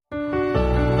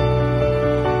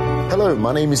Hello,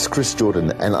 my name is Chris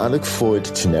Jordan, and I look forward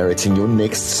to narrating your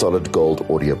next Solid Gold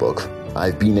audiobook.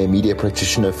 I've been a media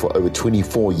practitioner for over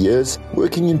 24 years,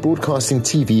 working in broadcasting,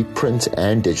 TV, print,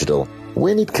 and digital.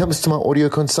 When it comes to my audio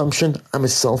consumption, I'm a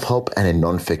self-help and a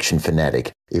non-fiction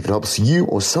fanatic. If it helps you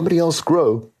or somebody else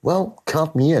grow, well,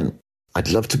 count me in.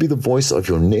 I'd love to be the voice of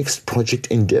your next project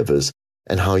endeavours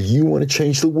and how you want to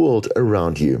change the world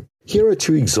around you. Here are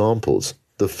two examples.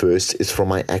 The first is from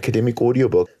my academic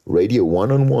audiobook, Radio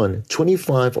One-on-One,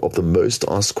 25 of the Most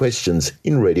Asked Questions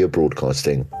in Radio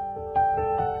Broadcasting.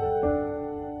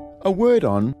 A word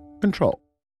on control.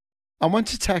 I want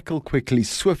to tackle quickly,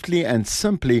 swiftly, and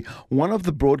simply one of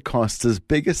the broadcasters'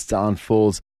 biggest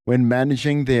downfalls when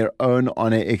managing their own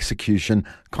on-air execution,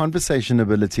 conversation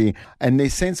ability, and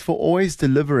their sense for always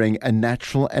delivering a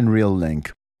natural and real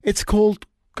link. It's called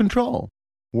control.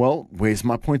 Well, where's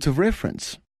my point of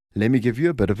reference? Let me give you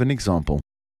a bit of an example.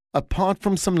 Apart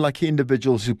from some lucky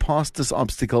individuals who passed this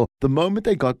obstacle the moment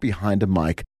they got behind a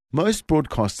mic, most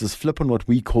broadcasters flip on what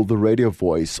we call the radio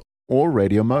voice or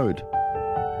radio mode.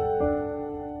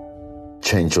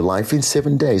 Change Your Life in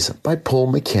 7 Days by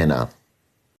Paul McKenna.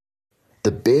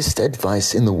 The best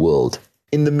advice in the world.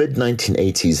 In the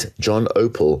mid-1980s, John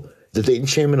Opel, the then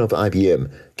chairman of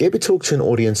IBM, gave a talk to an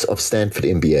audience of Stanford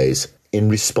MBAs. In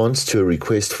response to a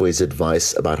request for his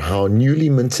advice about how newly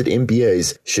minted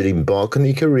MBAs should embark on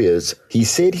their careers, he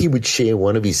said he would share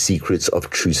one of his secrets of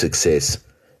true success.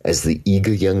 As the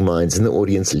eager young minds in the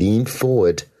audience leaned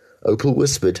forward, Opel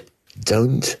whispered,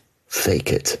 "Don't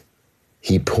fake it."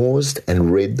 He paused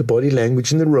and read the body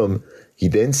language in the room. He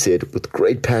then said with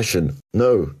great passion,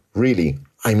 "No, really,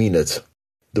 I mean it."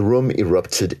 The room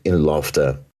erupted in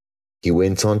laughter. He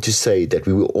went on to say that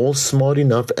we were all smart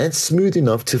enough and smooth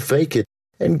enough to fake it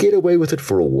and get away with it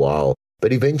for a while,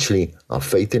 but eventually our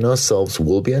faith in ourselves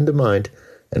will be undermined,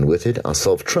 and with it our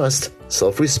self-trust,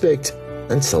 self-respect,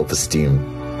 and self-esteem.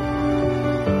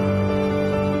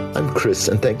 I'm Chris,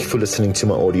 and thank you for listening to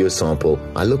my audio sample.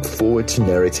 I look forward to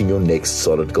narrating your next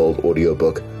Solid Gold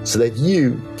audiobook so that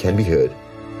you can be heard.